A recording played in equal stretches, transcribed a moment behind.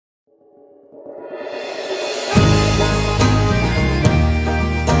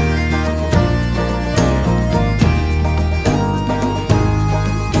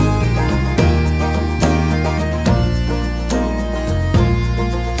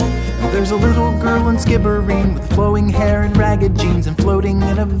There's a little girl in Skibbereen with flowing hair and ragged jeans, and floating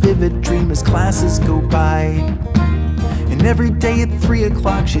in a vivid dream as classes go by. And every day at 3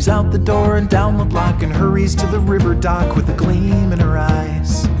 o'clock she's out the door and down the block, and hurries to the river dock with a gleam in her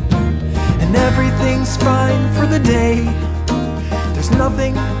eyes. And everything's fine for the day, there's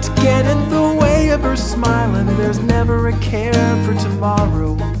nothing to get in the way of her smiling. There's never a care for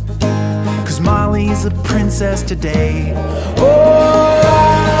tomorrow, 'cause Molly's a princess today. Oh,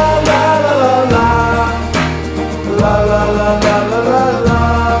 la la la la la la la la la la la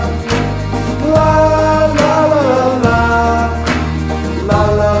la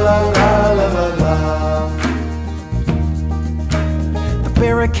la la la la la. The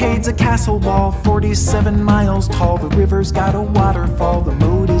barricade's a castle wall, 47 miles tall. The river's got a waterfall, the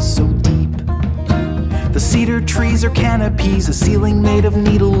moat is so deep. The cedar trees are canopies, a ceiling made of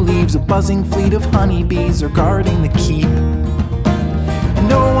needle leaves. A buzzing fleet of honeybees are guarding the keep. And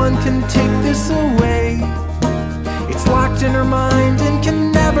no one can take this away, it's locked in her mind and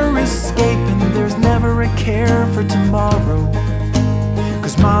can never escape. And there's never a care for tomorrow,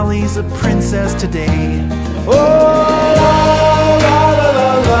 'cause Molly's a princess today. Oh, la la la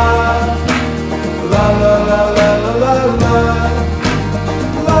la la la la la la la la.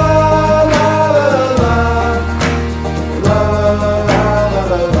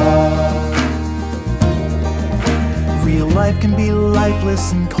 Life can be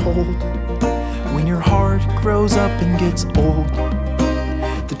lifeless and cold when your heart grows up and gets old.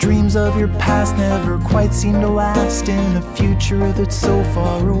 The dreams of your past never quite seem to last in a future that's so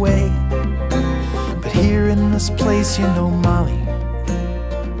far away. But here in this place, you know Molly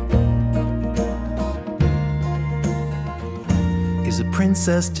is a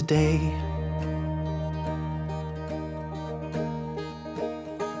princess today.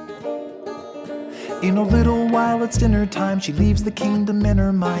 In a little while it's dinner time, she leaves the kingdom in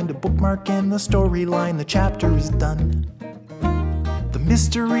her mind, a bookmark in the storyline, the chapter is done. The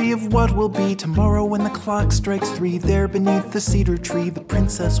mystery of what will be tomorrow when the clock strikes 3, there beneath the cedar tree the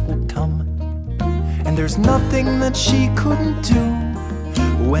princess will come. And there's nothing that she couldn't do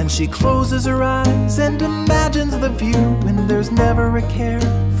when she closes her eyes and imagines the view. And there's never a care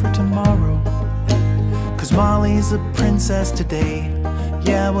for tomorrow, 'cause Molly's a princess today.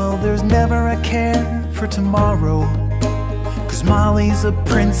 Yeah, well, there's never a care for tomorrow, 'cause Molly's a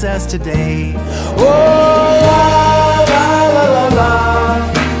princess today. Oh, la la la la la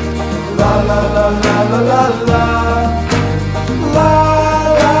la la la la.